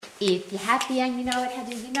If you're happy and you know it, how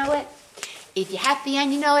do you know it? If you're happy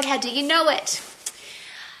and you know it, how do you know it?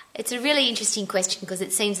 It's a really interesting question because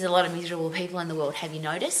it seems there's a lot of miserable people in the world. Have you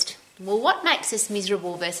noticed? Well, what makes us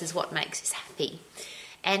miserable versus what makes us happy?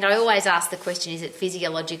 And I always ask the question, is it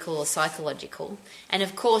physiological or psychological? And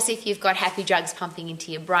of course, if you've got happy drugs pumping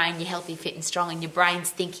into your brain, you're healthy, fit and strong, and your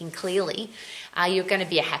brain's thinking clearly, you're going to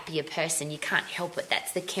be a happier person. You can't help it.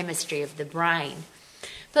 That's the chemistry of the brain.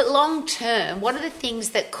 But long term, what are the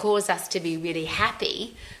things that cause us to be really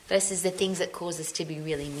happy versus the things that cause us to be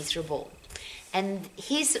really miserable? And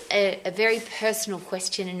here's a very personal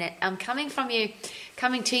question, and I'm coming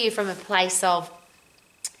to you from a place of,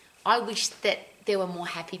 I wish that there were more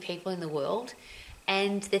happy people in the world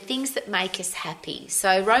and the things that make us happy.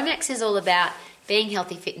 So Romax is all about being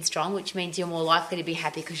healthy, fit and strong, which means you're more likely to be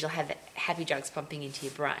happy because you'll have happy drugs pumping into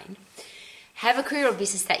your brain. Have a career or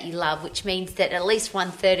business that you love, which means that at least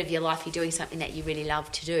 1/3 of your life you're doing something that you really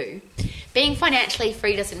love to do. Being financially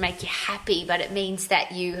free doesn't make you happy, but it means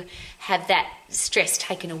that you have that stress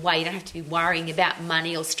taken away. You don't have to be worrying about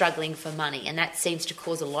money or struggling for money, and that seems to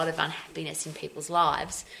cause a lot of unhappiness in people's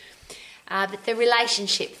lives. But the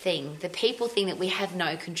relationship thing, the people thing that we have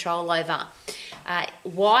no control over.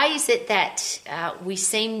 Why is it that we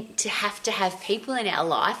seem to have people in our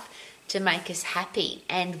life to make us happy,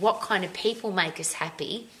 and what kind of people make us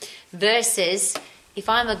happy versus if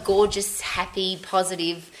I'm a gorgeous, happy,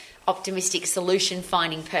 positive, optimistic,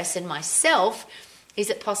 solution-finding person myself, is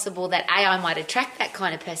it possible that A, I might attract that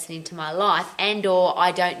kind of person into my life and or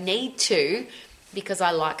I don't need to because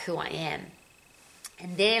I like who I am?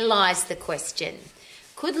 And there lies the question.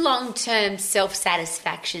 Could long-term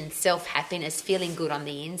self-satisfaction, self-happiness, feeling good on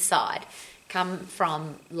the inside come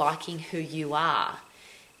from liking who you are?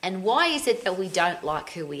 And why is it that we don't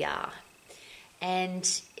like who we are? And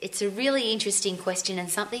it's a really interesting question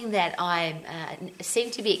and something that I seem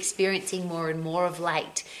to be experiencing more and more of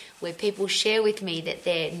late, where people share with me that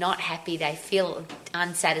they're not happy, they feel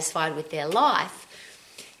unsatisfied with their life.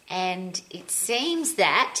 And it seems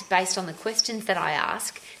that, based on the questions that I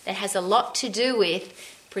ask, that has a lot to do with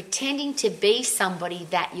pretending to be somebody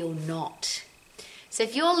that you're not. So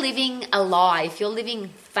if you're living a lie, if you're living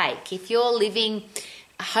fake, if you're living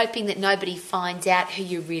hoping that nobody finds out who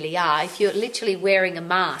you really are, if you're literally wearing a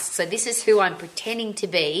mask, so this is who I'm pretending to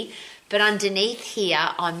be, but underneath here,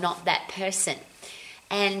 I'm not that person.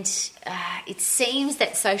 And it seems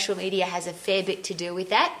that social media has a fair bit to do with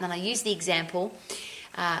that. And I use the example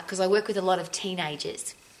because I work with a lot of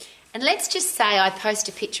teenagers. And let's just say I post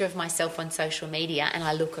a picture of myself on social media and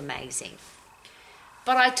I look amazing.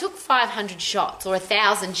 But I took 500 shots or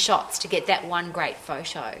 1,000 shots to get that one great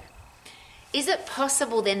photo. Is it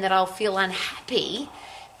possible then that I'll feel unhappy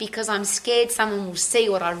because I'm scared someone will see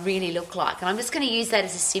what I really look like? And I'm just going to use that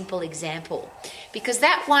as a simple example. Because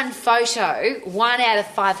that one photo, 1 out of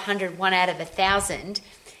 500, 1 out of 1,000,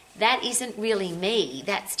 that isn't really me.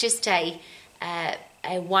 That's just a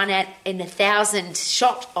 1 in 1,000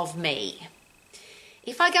 shot of me.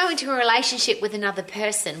 If I go into a relationship with another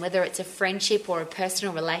person, whether it's a friendship or a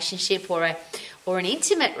personal relationship or an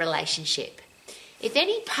intimate relationship, if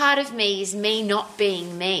any part of me is me not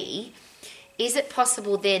being me, is it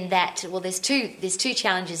possible then that, well, there's two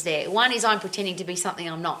challenges there. One is I'm pretending to be something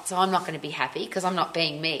I'm not, so I'm not going to be happy because I'm not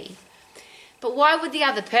being me. But why would the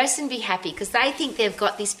other person be happy? Because they think they've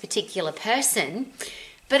got this particular person,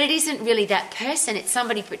 but it isn't really that person. It's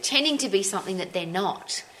somebody pretending to be something that they're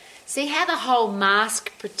not. See how the whole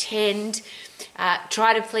mask, pretend,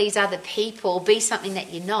 try to please other people, be something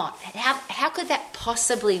that you're not. How could that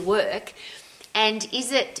possibly work? And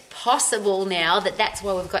is it possible now that that's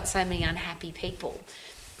why we've got so many unhappy people?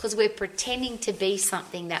 Because we're pretending to be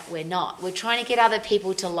something that we're not. We're trying to get other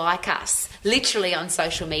people to like us, literally on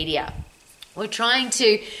social media. We're trying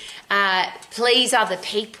to please other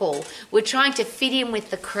people. We're trying to fit in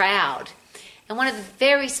with the crowd. And one of the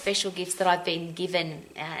very special gifts that I've been given,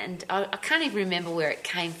 and I can't even remember where it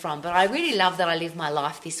came from, but I really love that I live my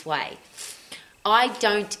life this way. I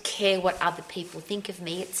don't care what other people think of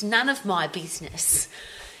me. It's none of my business.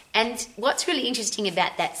 And what's really interesting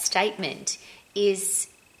about that statement is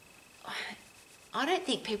I don't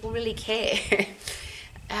think people really care.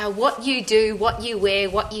 What you do, what you wear,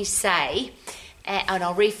 what you say, and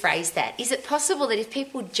I'll rephrase that. Is it possible that if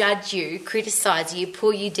people judge you, criticise you,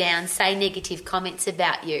 pull you down, say negative comments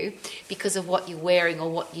about you because of what you're wearing or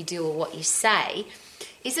what you do or what you say,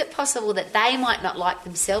 is it possible that they might not like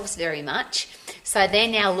themselves very much, so they're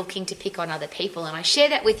now looking to pick on other people? And I share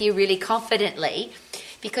that with you really confidently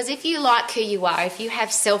because if you like who you are, if you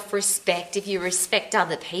have self-respect, if you respect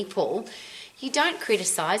other people, You don't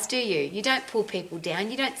criticise, do you? You don't pull people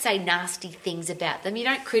down. You don't say nasty things about them. You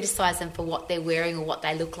don't criticise them for what they're wearing or what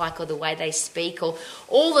they look like or the way they speak or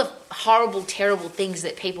all the horrible, terrible things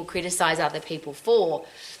that people criticise other people for.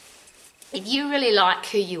 If you really like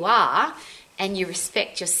who you are and you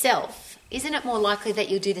respect yourself, isn't it more likely that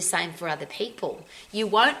you'll do the same for other people? You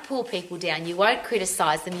won't pull people down. You won't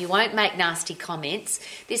criticise them. You won't make nasty comments.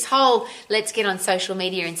 This whole let's get on social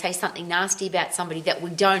media and say something nasty about somebody that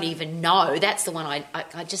we don't even know, that's the one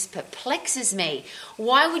I just perplexes me.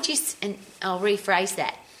 Why would you... And I'll rephrase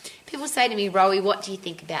that. People say to me, Rowie, what do you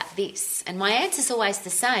think about this? And my answer's always the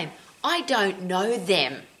same. I don't know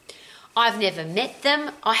them. I've never met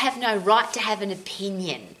them. I have no right to have an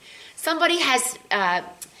opinion. Somebody has...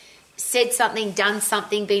 said something, done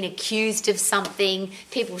something, been accused of something,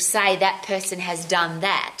 people say that person has done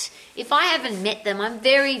that. If I haven't met them, I'm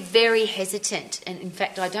very, very hesitant. And in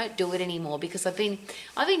fact, I don't do it anymore because I've been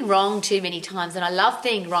wrong too many times, and I love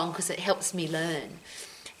being wrong because it helps me learn.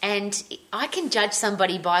 And I can judge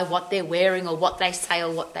somebody by what they're wearing or what they say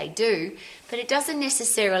or what they do, but it doesn't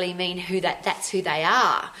necessarily mean that's who they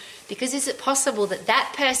are. Because is it possible that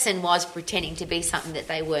that person was pretending to be something that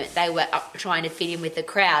they weren't? They were trying to fit in with the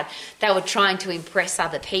crowd. They were trying to impress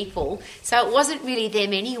other people. So it wasn't really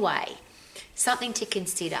them anyway. Something to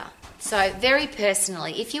consider. So very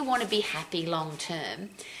personally, if you want to be happy long term,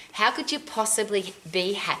 how could you possibly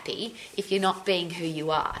be happy if you're not being who you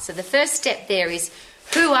are? So the first step there is,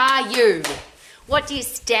 who are you? What do you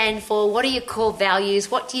stand for? What are your core values?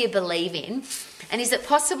 What do you believe in? And is it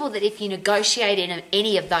possible that if you negotiate in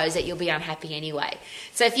any of those that you'll be unhappy anyway?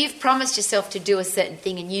 So if you've promised yourself to do a certain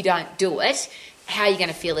thing and you don't do it, how are you going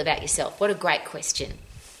to feel about yourself? What a great question.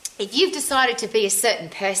 If you've decided to be a certain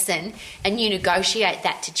person and you negotiate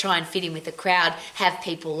that to try and fit in with the crowd, have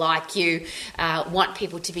people like you, want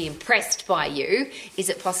people to be impressed by you, is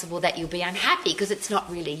it possible that you'll be unhappy because it's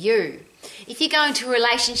not really you? If you go into a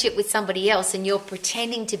relationship with somebody else and you're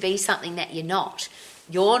pretending to be something that you're not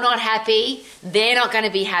happy, they're not going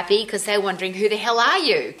to be happy because they're wondering, who the hell are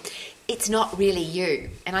you? It's not really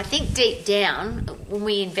you. And I think deep down, when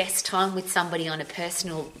we invest time with somebody on a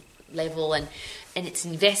personal level and it's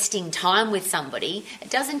investing time with somebody,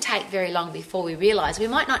 it doesn't take very long before we realise we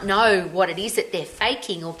might not know what it is that they're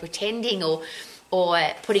faking or pretending or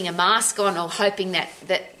putting a mask on or hoping that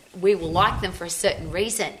we will like them for a certain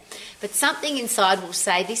reason. But something inside will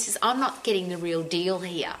say, I'm not getting the real deal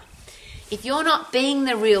here. If you're not being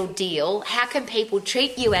the real deal, how can people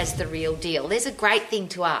treat you as the real deal? There's a great thing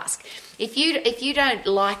to ask. If you don't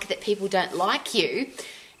like that people don't like you,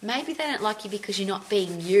 maybe they don't like you because you're not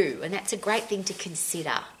being you, and that's a great thing to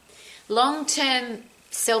consider. Long-term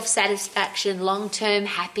self-satisfaction, long-term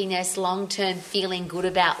happiness, long-term feeling good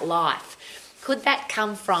about life. Could that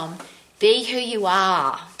come from be who you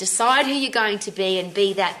are, decide who you're going to be and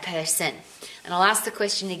be that person? And I'll ask the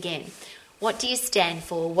question again. What do you stand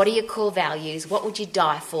for? What are your core values? What would you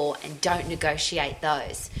die for? And don't negotiate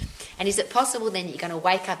those. And is it possible then you're going to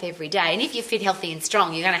wake up every day, and if you're fit, healthy and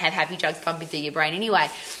strong, you're going to have happy drugs pumping through your brain anyway,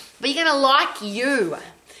 but you're going to like you.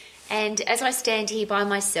 And as I stand here by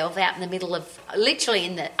myself out in the middle of, literally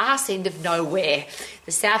in the arse end of nowhere,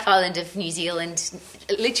 the South Island of New Zealand,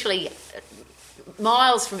 literally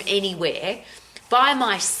miles from anywhere, by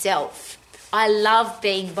myself, I love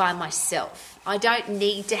being by myself. I don't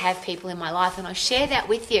need to have people in my life, and I share that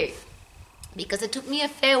with you because it took me a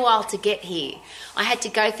fair while to get here. I had to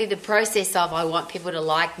go through the process of I want people to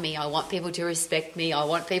like me, I want people to respect me, I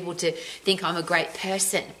want people to think I'm a great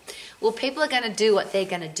person. Well, people are going to do what they're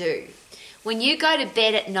going to do. When you go to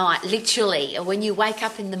bed at night, literally, or when you wake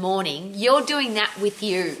up in the morning, you're doing that with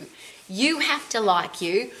you. You have to like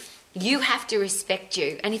you. You have to respect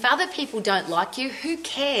you. And if other people don't like you, who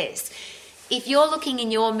cares? If you're looking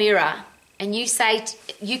in your mirror and you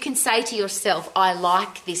can say to yourself, I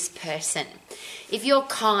like this person. If you're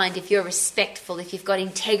kind, if you're respectful, if you've got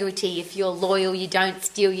integrity, if you're loyal, you don't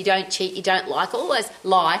steal, you don't cheat, you don't all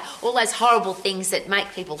those horrible things that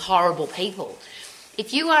make people horrible people.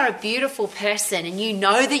 If you are a beautiful person and you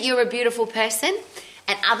know that you're a beautiful person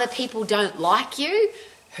and other people don't like you,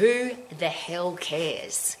 who the hell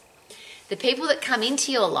cares? The people that come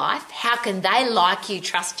into your life, how can they like you,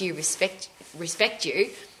 trust you, respect you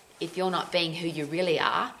if you're not being who you really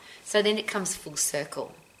are? So then it comes full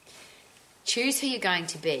circle. Choose who you're going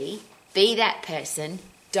to be that person,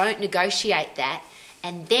 don't negotiate that,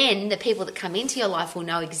 and then the people that come into your life will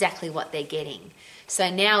know exactly what they're getting. So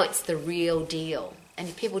now it's the real deal. And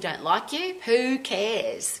if people don't like you, who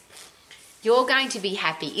cares? You're going to be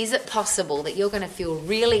happy. Is it possible that you're going to feel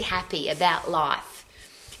really happy about life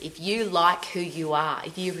if you like who you are,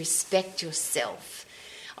 if you respect yourself?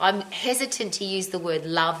 I'm hesitant to use the word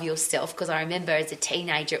love yourself because I remember as a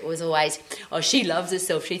teenager it was always, oh, she loves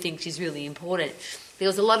herself, she thinks she's really important. There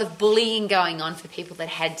was a lot of bullying going on for people that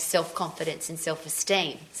had self-confidence and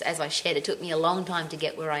self-esteem. So as I shared, it took me a long time to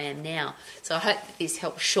get where I am now. So I hope that this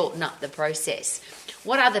helps shorten up the process.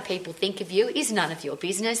 What other people think of you is none of your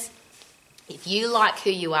business. If you like who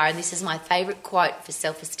you are, and this is my favourite quote for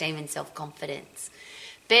self-esteem and self-confidence,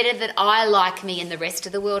 better that I like me and the rest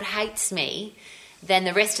of the world hates me than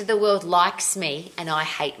the rest of the world likes me and I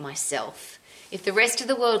hate myself. If the rest of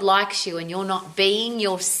the world likes you and you're not being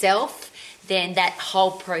yourself, then that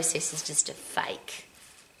whole process is just a fake.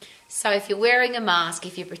 So if you're wearing a mask,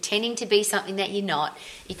 if you're pretending to be something that you're not,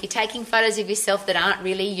 if you're taking photos of yourself that aren't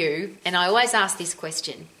really you, and I always ask this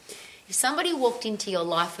question, if somebody walked into your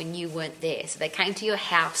life when you weren't there, so they came to your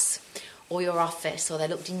house or your office, or they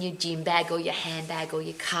looked in your gym bag or your handbag or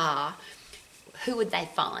your car, who would they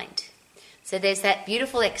find? So there's that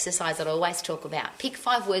beautiful exercise that I always talk about. Pick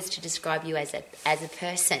 5 words to describe you as a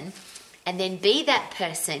person, and then be that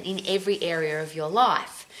person in every area of your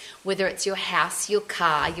life, whether it's your house, your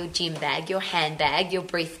car, your gym bag, your handbag, your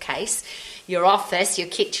briefcase, your office, your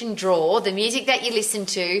kitchen drawer, the music that you listen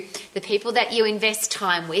to, the people that you invest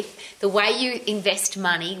time with, the way you invest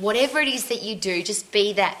money, whatever it is that you do, just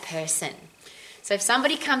be that person. So if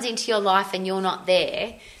somebody comes into your life and you're not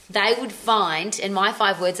there, they would find, and my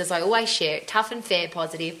 5 words as I always share, tough and fair,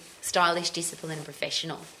 positive, stylish, disciplined and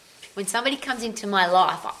professional. When somebody comes into my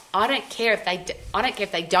life, I don't care if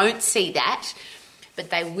they don't see that, but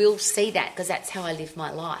they will see that because that's how I live my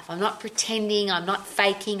life. I'm not pretending, I'm not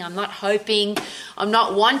faking, I'm not hoping, I'm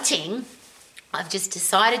not wanting. I've just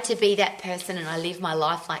decided to be that person and I live my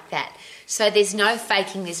life like that. So there's no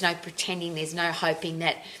faking, there's no pretending, there's no hoping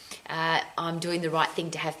that I'm doing the right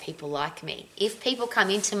thing to have people like me. If people come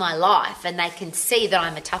into my life and they can see that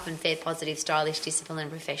I'm a tough and fair, positive, stylish, disciplined and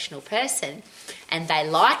professional person and they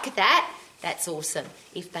like that, that's awesome.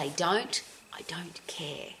 If they don't, I don't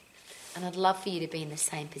care. And I'd love for you to be in the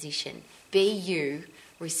same position. Be you,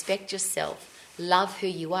 respect yourself, love who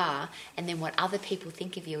you are, and then what other people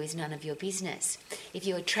think of you is none of your business. If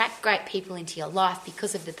you attract great people into your life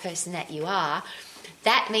because of the person that you are,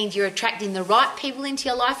 that means you're attracting the right people into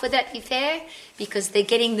your life. Would that be fair? Because they're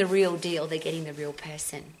getting the real deal, they're getting the real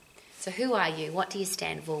person. So who are you? What do you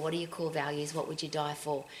stand for? What are your core values? What would you die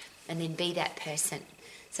for? And then be that person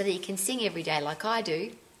so that you can sing every day like I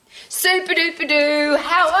do. Super duper doo,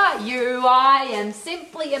 how are you? I am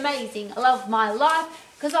simply amazing. I love my life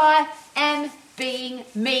because I am being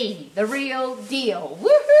me, the real deal.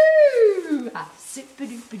 Woohoo! Super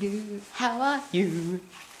duper doo, how are you?